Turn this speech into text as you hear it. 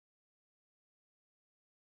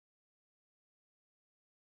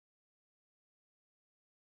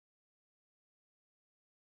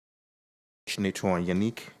Neto and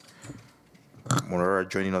Yannick Morera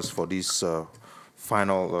joining us for this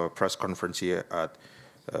final press conference here at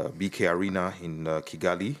BK Arena in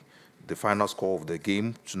Kigali. The final score of the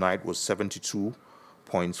game tonight was 72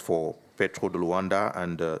 points for Petro de Luanda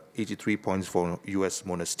and 83 points for US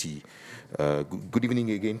Monastir. Good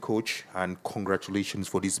evening again, Coach, and congratulations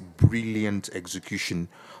for this brilliant execution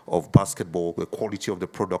of basketball, the quality of the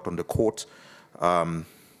product on the court.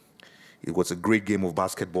 It was a great game of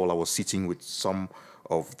basketball. I was sitting with some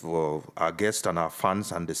of our guests and our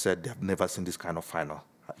fans, and they said they have never seen this kind of final.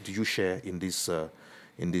 Do you share in this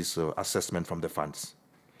assessment from the fans?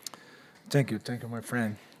 Thank you, my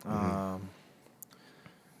friend.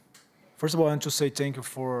 First of all, I want to say thank you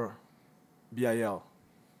for BAL.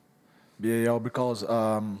 BAL because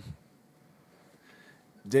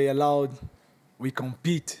they allowed we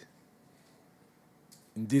compete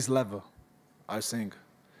in this level, I think.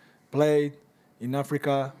 Played in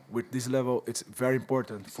Africa with this level, it's very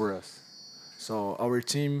important for us. So our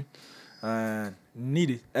team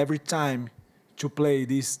needed every time to play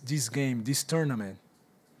this game, this tournament.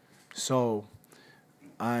 So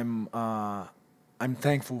I'm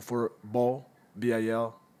thankful for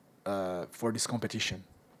BAL for this competition.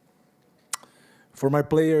 For my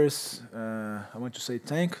players, I want to say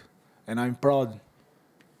thank, and I'm proud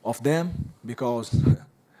of them because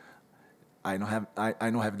I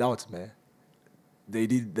don't have doubts, man. They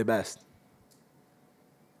did the best.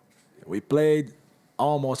 We played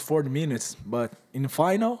almost 40 minutes, but in the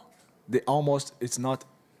final, it's not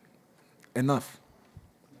enough.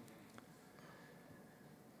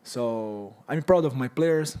 So I'm proud of my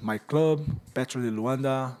players, my club, Petro de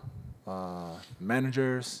Luanda,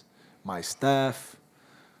 managers, my staff.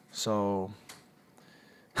 So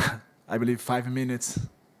I believe 5 minutes,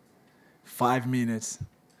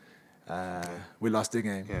 we lost the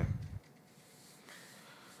game. Yeah.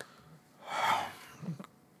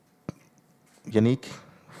 Yannick,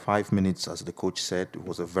 5 minutes, as the coach said, it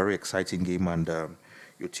was a very exciting game, and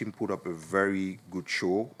your team put up a very good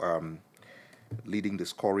show, leading the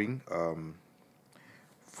scoring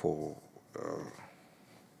for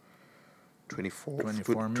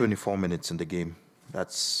 24 minutes in the game.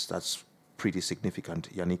 That's pretty significant.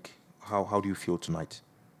 Yannick, how do you feel tonight?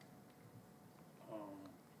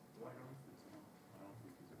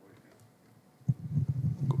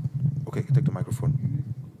 Okay, take the microphone.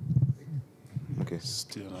 Okay.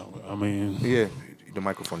 Still, I mean... Yeah, the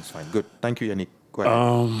microphone is fine. Good. Thank you, Yannick. Go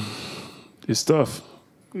ahead. It's tough,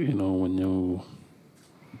 you know, when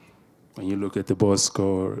you look at the box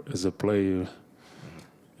score as a player,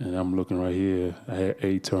 and I'm looking right here, I had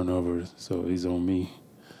 8 turnovers, so it's on me.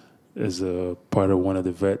 As a part of one of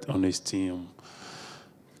the vets on this team,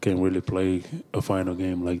 can't really play a final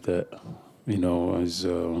game like that. You know, as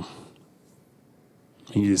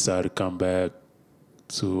he decided to come back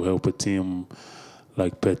to help a team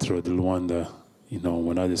like Petro de Luanda. You know,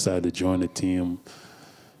 when I decided to join the team,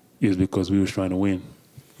 it was because we was trying to win.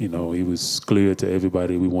 You know, it was clear to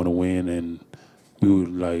everybody we want to win, and we were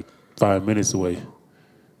like 5 minutes away.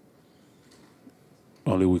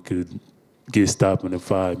 Only we could get stopped in the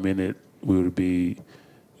 5 minute, we would be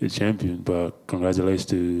the champion. But congratulations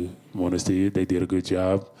to Monastir. They did a good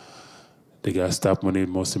job. They got stopped when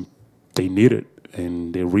they needed,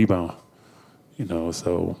 and they rebound. You know,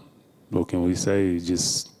 so what can we say?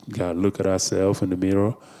 Just got to look at ourselves in the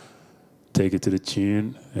mirror, take it to the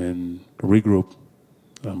chin, and regroup.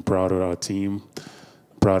 I'm proud of our team,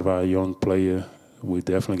 proud of our young player. We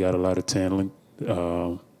definitely got a lot of talent.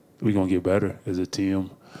 We're going to get better as a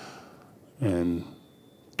team and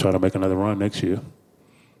try to make another run next year.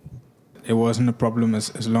 It wasn't a problem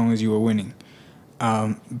as long as you were winning.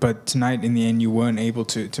 But tonight, in the end, you weren't able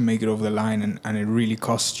to make it over the line, and it really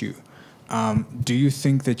cost you. Do you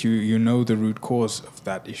think that you know the root cause of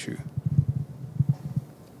that issue?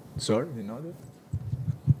 Sorry, you know that?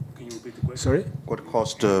 Can you repeat the question? Sorry? What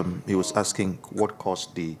caused, he was asking, what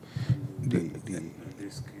caused the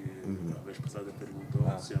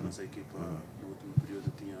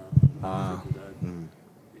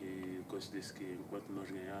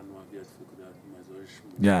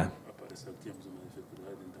Yeah.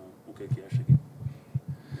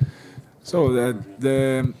 So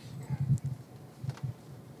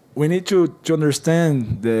we need to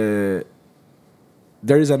understand there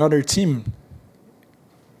is another team,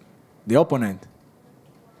 the opponent.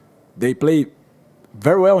 They play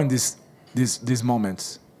very well in these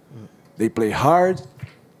moments. They play hard,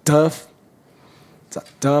 tough,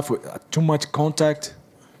 with too much contact.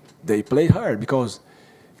 They play hard because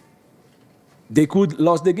they could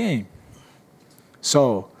lose the game.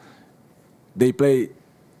 So they play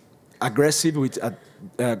aggressive with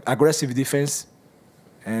aggressive defense,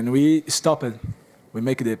 and we stopped it. We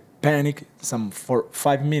make the panic for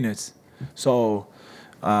 5 minutes. So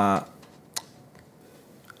I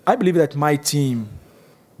believe that my team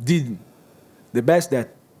did the best that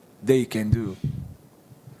they can do.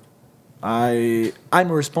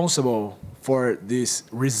 I'm responsible for this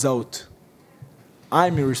result.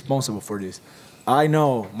 I'm responsible for this. I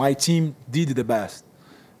know my team did the best.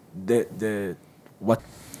 What?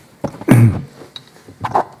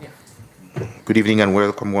 Good evening and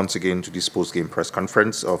welcome once again to this post-game press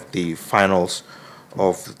conference of the finals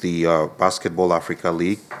of the Basketball Africa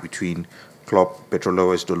League between Club Petro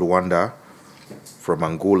de Luanda from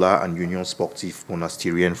Angola and Union Sportif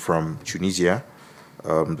Monastirien from Tunisia.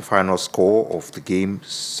 The final score of the game,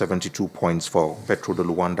 72 points for Petro de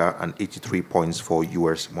Luanda and 83 points for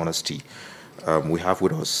US Monastir. We have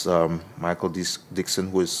with us Michael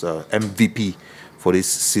Dixon, who is MVP for this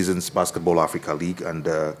season's Basketball Africa League, and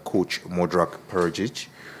Coach Modrak Perijic.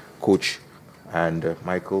 Coach and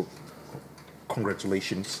Michael,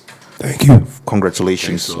 congratulations. Thank you.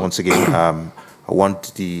 Congratulations once again. I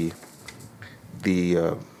want the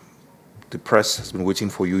press has been waiting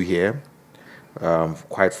for you here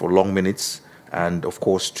quite for long minutes, and of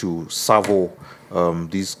course to savour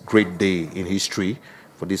this great day in history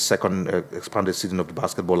for this second expanded season of the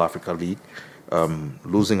Basketball Africa League,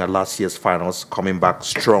 losing at last year's finals, coming back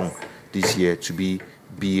strong this year to be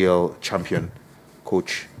BAL champion.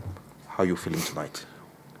 Coach, how are you feeling tonight?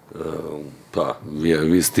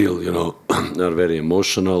 We still, are very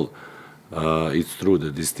emotional. It's true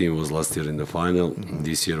that this team was last year in the final.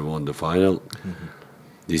 This year won the final.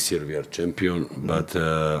 This year we are champion. But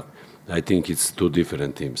I think it's two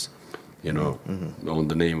different teams. On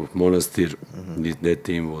the name of Monastir, that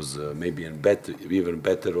team was maybe even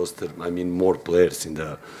better roster. I mean, more players in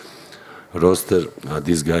the roster.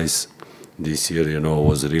 These guys this year,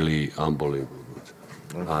 was really unbelievable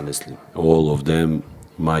good. Honestly, all of them.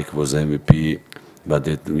 Mike was MVP, but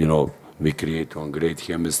we create one great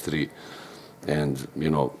chemistry, and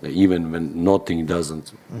even when nothing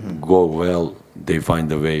doesn't go well, they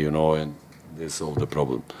find a way, and they solve the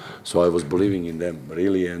problem. So I was believing in them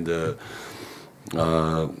really, and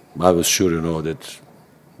I was sure, that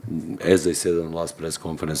as I said on the last press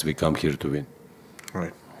conference, we come here to win. All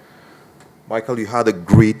right, Michael, you had a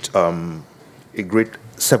great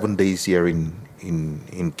 7 days here in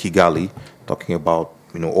Kigali, talking about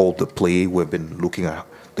all the play. We've been looking at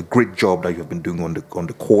the great job that you've been doing on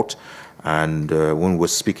the court, and when we were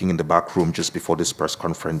speaking in the back room just before this press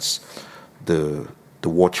conference, the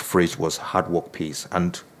watch phrase was hard work pays,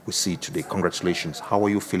 and we see today. Congratulations. How are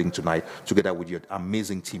you feeling tonight together with your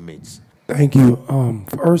amazing teammates? Thank you.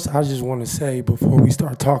 First, I just want to say, before we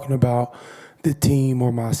start talking about the team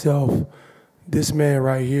or myself, this man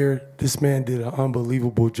right here, this man did an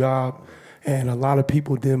unbelievable job, and a lot of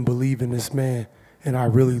people didn't believe in this man. And I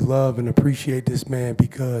really love and appreciate this man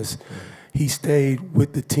because he stayed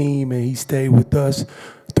with the team and he stayed with us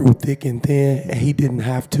through thick and thin, and he didn't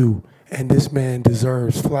have to. And this man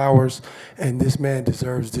deserves flowers, and this man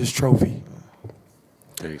deserves this trophy.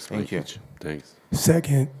 Thanks. Thank you. Thanks.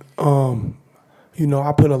 Second,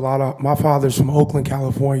 I put a lot of, my father's from Oakland,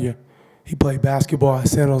 California. He played basketball at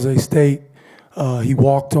San Jose State. He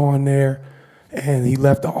walked on there, and he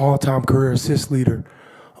left the all-time career assist leader.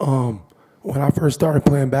 When I first started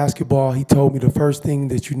playing basketball, he told me the first thing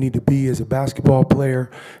that you need to be as a basketball player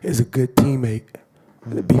is a good teammate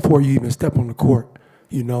before you even step on the court,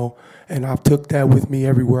 And I've took that with me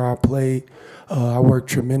everywhere I played. I work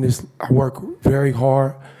very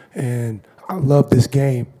hard, and I love this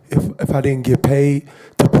game. If I didn't get paid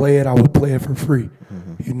to play it, I would play it for free,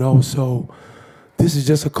 So this is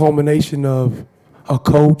just a culmination of a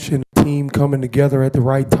coach and a team coming together at the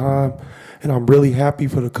right time. And I'm really happy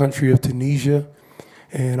for the country of Tunisia,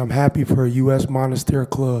 and I'm happy for a US Monastir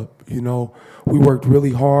club. We worked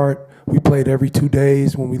really hard. We played every 2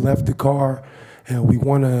 days when we left the car, and we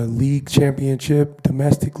won a league championship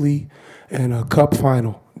domestically and a cup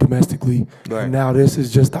final domestically. Right. And now this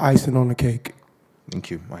is just the icing on the cake. Thank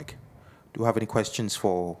you, Mike. Do you have any questions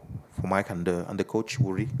for Mike and the coach,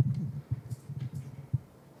 Wuri?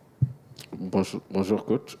 Bonjour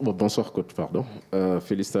coach. Bonsoir coach, pardon.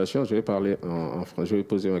 Félicitations. Je vais parler en français. Je vais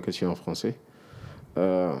poser ma question en français.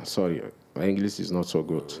 Sorry, my English is not so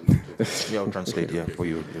good. Yeah, I'll translate for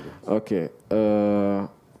you. Ok.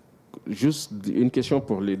 Juste une question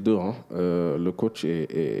pour les deux, le coach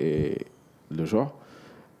et le joueur.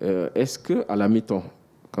 Est-ce que à la mi-temps,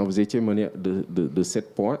 quand vous étiez mené de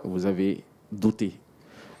 7 points, vous avez douté?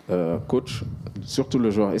 Coach, surtout le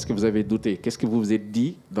joueur, est-ce que vous avez douté? Qu'est-ce que vous vous êtes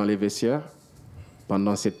dit dans les vestiaires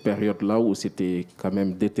pendant cette période-là où c'était quand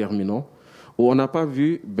même déterminant. Où on n'a pas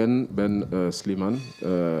vu Slimane,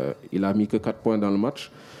 il a mis que 4 points dans le match.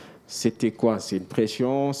 C'était quoi? C'est une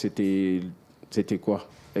pression? C'était quoi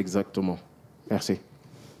exactement? Merci.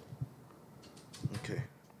 Okay.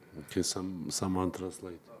 Can someone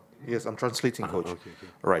translate? Yes, I'm translating, Coach. Okay.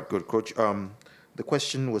 All right, good, Coach. The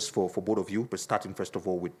question was for both of you, but starting first of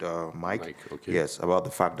all with Mike. Mike, okay. Yes, about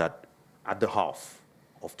the fact that at the half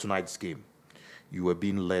of tonight's game, you were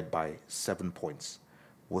being led by 7 points.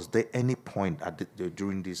 Was there any point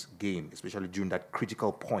during this game, especially during that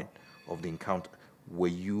critical point of the encounter, were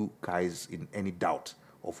you guys in any doubt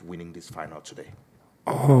of winning this final today?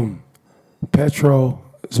 Petro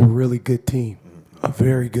is a really good team, a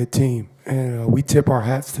very good team, and we tip our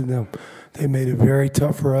hats to them. They made it very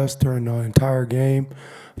tough for us during the entire game.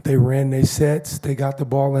 They ran their sets, they got the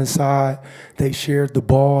ball inside, they shared the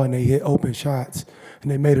ball, and they hit open shots, and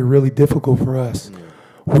they made it really difficult for us.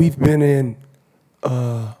 We've been in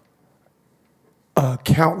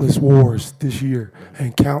countless wars this year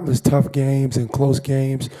and countless tough games and close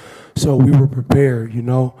games, so we were prepared, you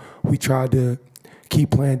know. We tried to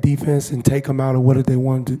keep playing defense and take them out of what they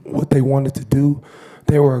wanted to do.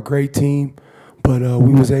 They were a great team, but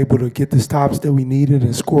we was able to get the stops that we needed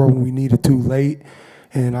and score when we needed to late,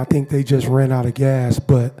 and I think they just ran out of gas,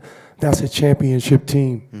 but that's a championship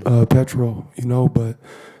team, Petro, you know, but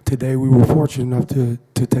today we were fortunate enough to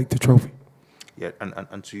take the trophy. Yeah,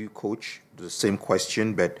 and to you, Coach, the same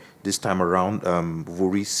question, but this time around,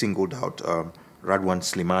 Vuri singled out Radwan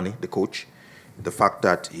Slimani, the coach. The fact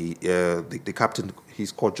that the captain, he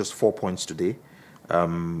scored just 4 points today.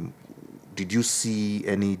 Did you see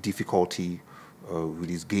any difficulty with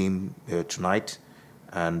his game tonight?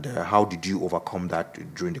 And how did you overcome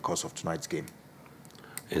that during the course of tonight's game?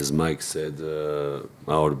 As Mike said,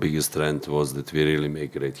 our biggest strength was that we really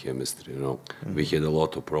make great chemistry. You know, we had a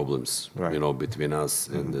lot of problems, Right. you know, between us,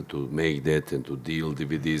 and to make that and to deal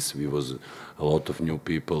with this, we was a lot of new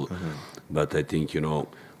people. But I think, you know,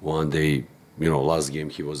 one day, you know, last game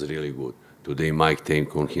he was really good. Today Mike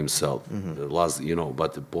take on himself. The last, you know,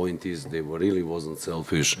 but the point is they really wasn't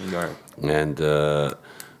selfish. Right. And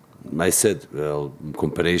I said, well,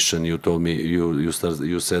 comparison. You told me you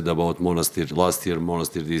said about Monastir last year,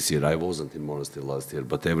 Monastir this year. I wasn't in Monastir last year,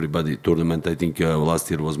 but everybody tournament. I think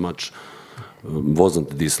last year was much wasn't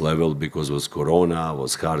this level because it was Corona,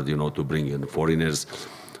 was hard, you know, to bring in foreigners.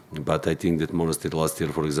 But I think that Monastir last year,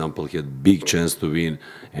 for example, had big chance to win,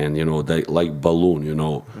 and you know, they like balloon. You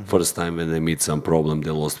know, first time when they meet some problem,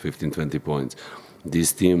 they lost 15, 20 points.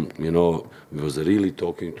 This team, you know, was really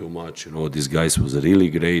talking too much. You know, these guys was really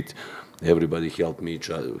great. Everybody help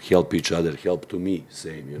each other, help to me,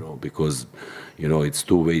 same, you know, because, you know, it's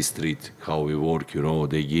two-way street, how we work, you know,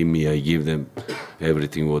 they give me, I give them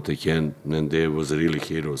everything what I can, and they was really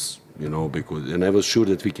heroes, you know, because, and I was sure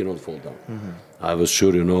that we cannot fall down. I was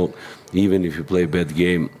sure, you know, even if you play bad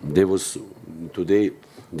game, today,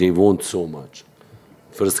 they want so much.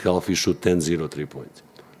 First half, we shoot 10-0 3 points.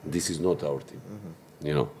 This is not our team.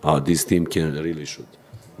 You know, this team can really shoot.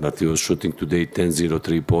 But he was shooting today 10-0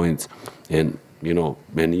 3 points. And, you know,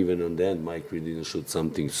 and even on that, Mike, we didn't shoot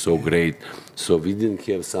something so great. So we didn't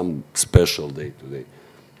have some special day today.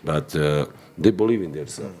 But they believe in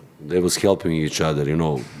themselves. They was helping each other, you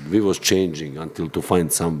know. We was changing until to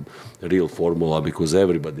find some real formula because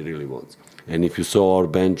everybody really wants. And if you saw our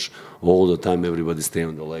bench, all the time everybody stay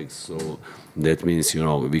on the legs. So that means, you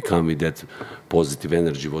know, we come with that positive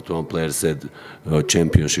energy, what one player said,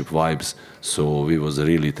 championship vibes. So we was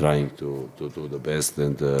really trying to do the best,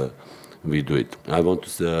 and we do it. I want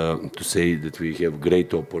to say that we have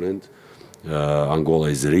great opponent. Angola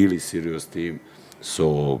is a really serious team.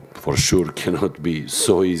 So for sure cannot be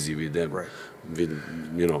so easy with them. Right. With,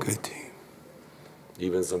 you know, Good team.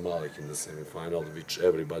 even Zamalek in the semi-final, which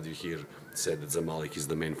everybody here said that Zamalek is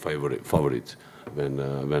the main favorite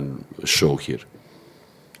when show here.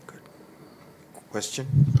 Good. Question?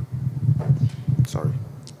 Sorry.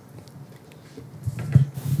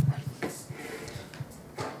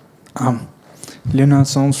 Leonard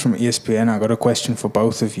Solms from ESPN. I got a question for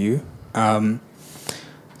both of you.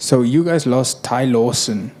 So you guys lost Ty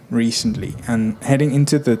Lawson recently, and heading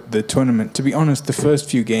into the tournament, to be honest, the first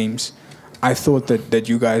few games, I thought that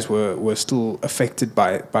you guys were still affected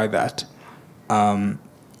by that. And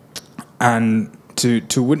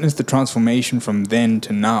to witness the transformation from then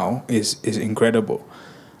to now is incredible.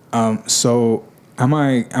 So am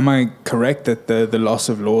I correct that the loss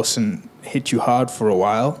of Lawson hit you hard for a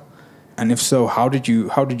while? And if so, how did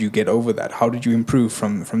you get over that? How did you improve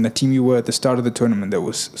from the team you were at the start of the tournament that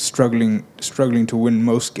was struggling to win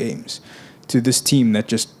most games to this team that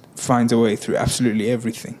just finds a way through absolutely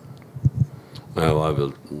everything? Well, I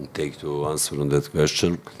will take to answer on that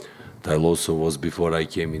question. Tyloso was before I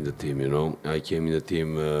came in the team, you know. I came in the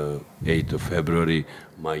team 8th of February.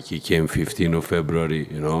 Mikey came 15th of February,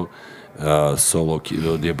 you know. Solo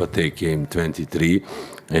Diabate came 23,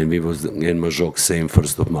 and we was in Majok same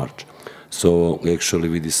 1st of March. So actually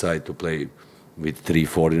we decided to play with 3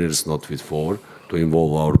 foreigners, not with 4, to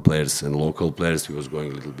involve our players and local players. We was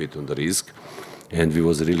going a little bit on the risk, and we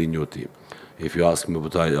was a really new team. If you ask me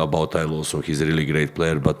about Tyloso, he's a really great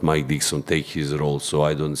player, but Mike Dixon take his role, so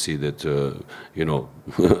I don't see that, you know,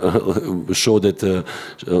 show that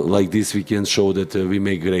like this we can show that we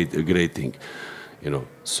make a great thing, you know.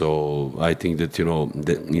 So I think that, you know,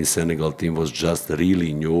 the in Senegal team was just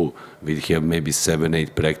really new. We have maybe 7,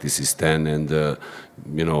 8 practices, 10, and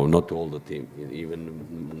you know, not all the team. Even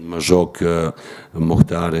Majok,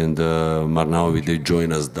 Mokhtar, and Marnaoui, they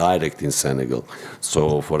join us direct in Senegal.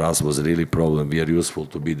 So for us was really problem. We are useful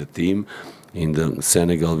to be the team. In the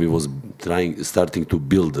Senegal, we was starting to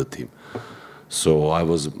build the team. So I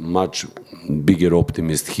was much bigger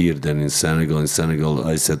optimist here than in Senegal. In Senegal,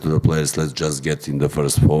 I said to the players, let's just get in the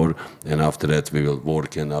first 4, and after that we will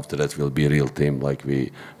work, and after that we'll be a real team like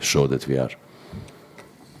we show that we are.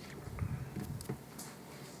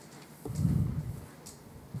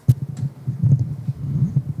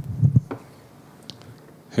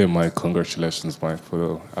 Hey Mike, congratulations Mike for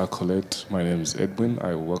the accolade. My name is Edwin,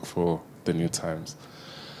 I work for the New Times.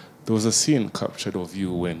 There was a scene captured of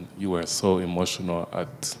you when you were so emotional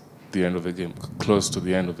at the end of the game, close to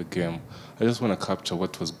the end of the game. I just want to capture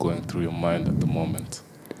what was going through your mind at the moment.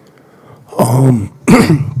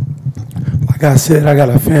 Like I said, I got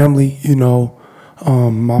a family, you know.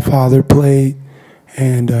 My father played,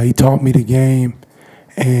 and he taught me the game,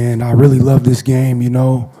 and I really love this game, you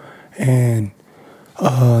know. And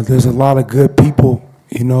there's a lot of good people,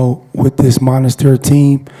 you know, with this Monastir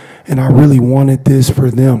team, and I really wanted this for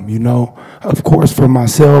them, you know. Of course, for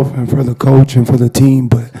myself and for the coach and for the team,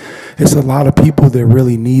 but it's a lot of people that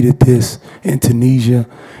really needed this in Tunisia,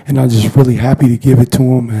 and I'm just really happy to give it to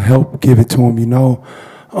them and help give it to them, you know.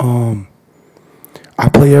 I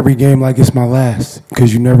play every game like it's my last,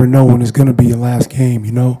 because you never know when it's going to be your last game,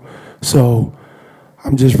 you know. So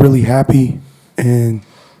I'm just really happy, and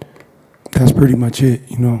that's pretty much it,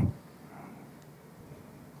 you know.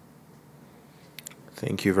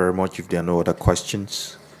 Thank you very much. If there are no other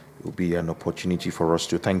questions, it will be an opportunity for us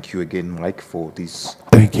to thank you again, Mike, for this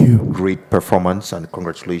great performance, and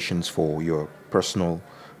congratulations for your personal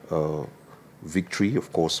victory.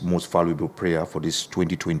 Of course, most valuable player for this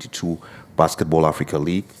 2022 Basketball Africa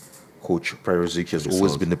League. Coach Perozic, has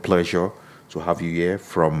always been a pleasure to have you here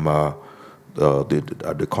from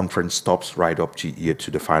the conference stops right up to here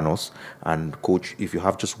to the finals. And Coach, if you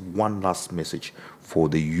have just one last message for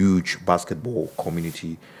the huge basketball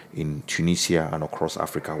community in Tunisia and across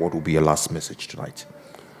Africa, what will be your last message tonight?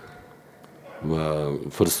 Well,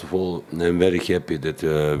 first of all, I'm very happy that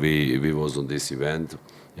we was on this event,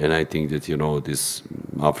 and I think that, you know, this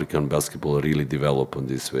African basketball really developed on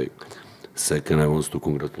this way. Second, I want to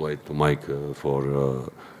congratulate to Mike for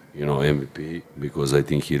you know, MVP, because I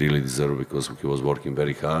think he really deserved, because he was working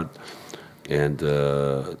very hard. And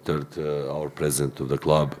third, our president of the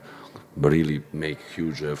club really make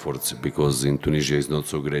huge efforts, because in Tunisia is not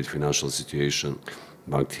so great financial situation,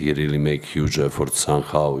 but he really make huge efforts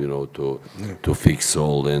somehow, you know, to fix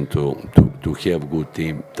all and to have good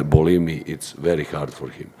team. Believe me, it's very hard for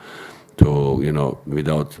him to, you know,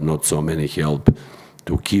 without not so many help,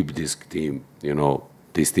 to keep this team, you know.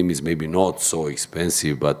 This team is maybe not so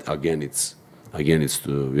expensive, but again it's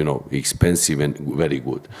you know, expensive and very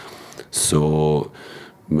good. So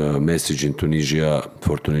message in Tunisia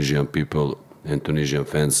for Tunisian people and Tunisian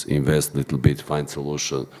fans: invest a little bit, find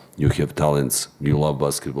solution. You have talents, you love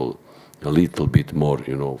basketball, a little bit more,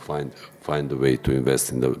 you know, find a way to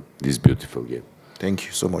invest in this beautiful game. Thank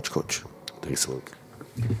you so much, Coach. Thanks a lot.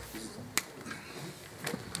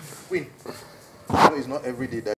 Win. So it's not every day that